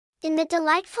In the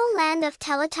delightful land of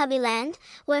Teletubbyland,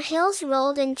 where hills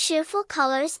rolled in cheerful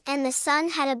colors and the sun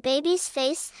had a baby's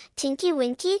face, Tinky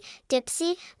Winky,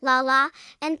 Dipsy, Laa-Laa,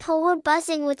 and Po were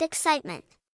buzzing with excitement.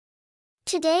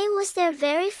 Today was their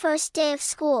very first day of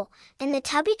school, and the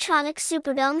Tubbytronic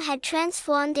Superdome had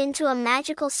transformed into a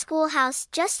magical schoolhouse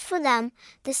just for them.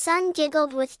 The sun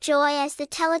giggled with joy as the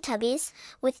Teletubbies,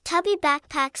 with tubby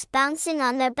backpacks bouncing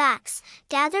on their backs,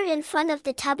 gathered in front of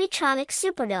the Tubbytronic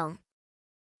Superdome.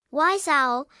 Wise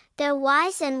Owl, their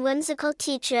wise and whimsical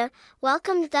teacher,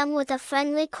 welcomed them with a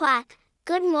friendly quack.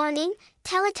 "Good morning,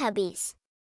 Teletubbies.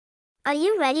 Are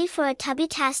you ready for a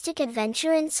tubby-tastic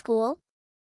adventure in school?"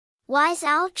 Wise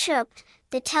Owl chirped,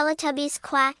 the Teletubbies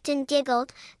quacked and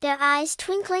giggled, their eyes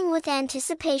twinkling with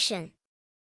anticipation.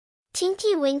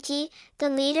 Tinky Winky, the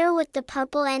leader with the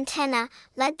purple antenna,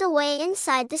 led the way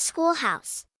inside the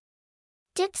schoolhouse.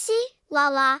 Dipsy,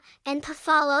 Laa-Laa, and Po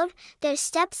followed, their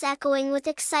steps echoing with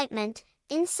excitement.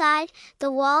 Inside,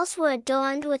 the walls were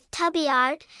adorned with tubby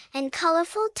art, and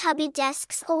colorful tubby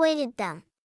desks awaited them.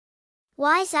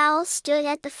 Wise Owl stood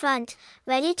at the front,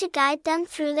 ready to guide them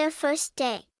through their first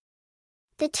day.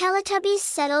 The Teletubbies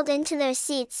settled into their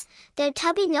seats, their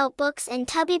tubby notebooks and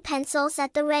tubby pencils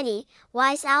at the ready.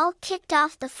 Wise Owl kicked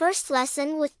off the first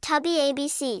lesson with tubby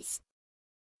ABCs.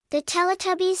 The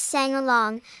Teletubbies sang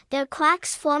along, their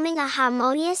quacks forming a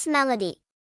harmonious melody.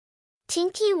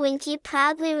 Tinky Winky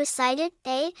proudly recited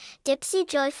A, Dipsy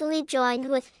joyfully joined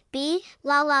with B,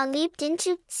 Laa-Laa leaped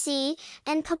into C,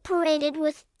 and Po paraded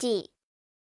with D.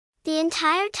 The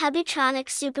entire Tubbytronic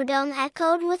Superdome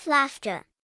echoed with laughter.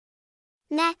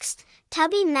 Next,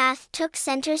 Tubby Math took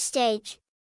center stage.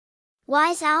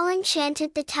 Wise Owl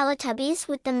enchanted the Teletubbies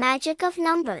with the magic of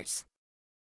numbers.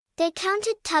 They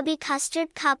counted tubby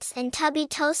custard cups and tubby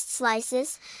toast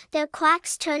slices, their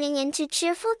quacks turning into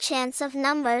cheerful chants of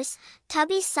numbers.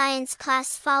 Tubby science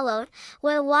class followed,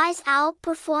 where Wise Owl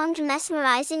performed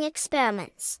mesmerizing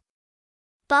experiments.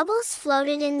 Bubbles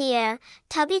floated in the air,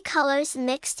 tubby colors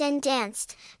mixed and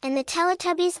danced, and the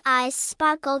Teletubbies' eyes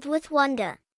sparkled with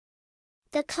wonder.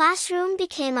 The classroom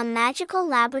became a magical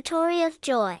laboratory of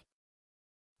joy.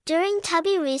 During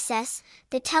Tubby recess,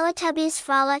 the Teletubbies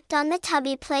frolicked on the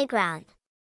Tubby playground.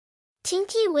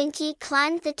 Tinky Winky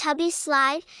climbed the Tubby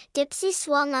slide, Dipsy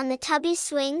swung on the Tubby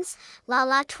swings,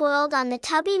 Laa-Laa twirled on the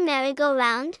Tubby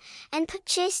merry-go-round, and Po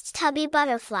chased Tubby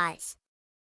butterflies.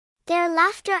 Their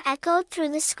laughter echoed through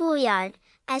the schoolyard.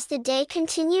 As the day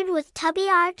continued with tubby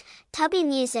art, tubby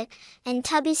music, and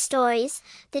tubby stories,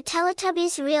 the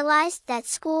Teletubbies realized that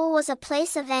school was a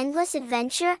place of endless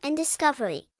adventure and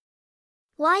discovery.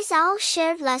 Wise Owl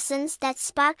shared lessons that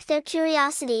sparked their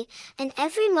curiosity, and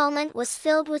every moment was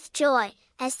filled with joy.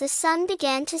 As the sun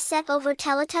began to set over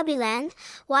Teletubbyland,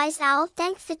 Wise Owl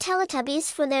thanked the Teletubbies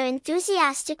for their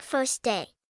enthusiastic first day.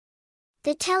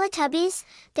 The Teletubbies,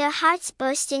 their hearts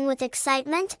bursting with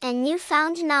excitement and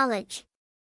newfound knowledge,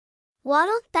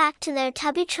 waddled back to their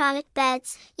Tubbytronic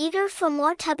beds, eager for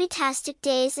more tubby-tastic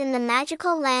days in the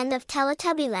magical land of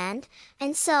Teletubbyland.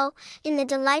 And so, in the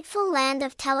delightful land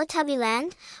of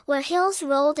Teletubbyland, where hills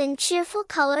rolled in cheerful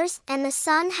colors and the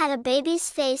sun had a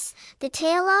baby's face, the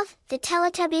tale of the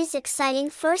Teletubbies' exciting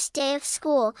first day of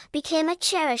school became a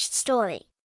cherished story.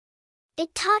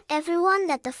 It taught everyone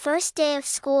that the first day of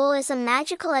school is a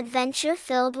magical adventure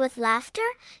filled with laughter,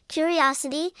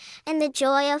 curiosity, and the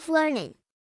joy of learning.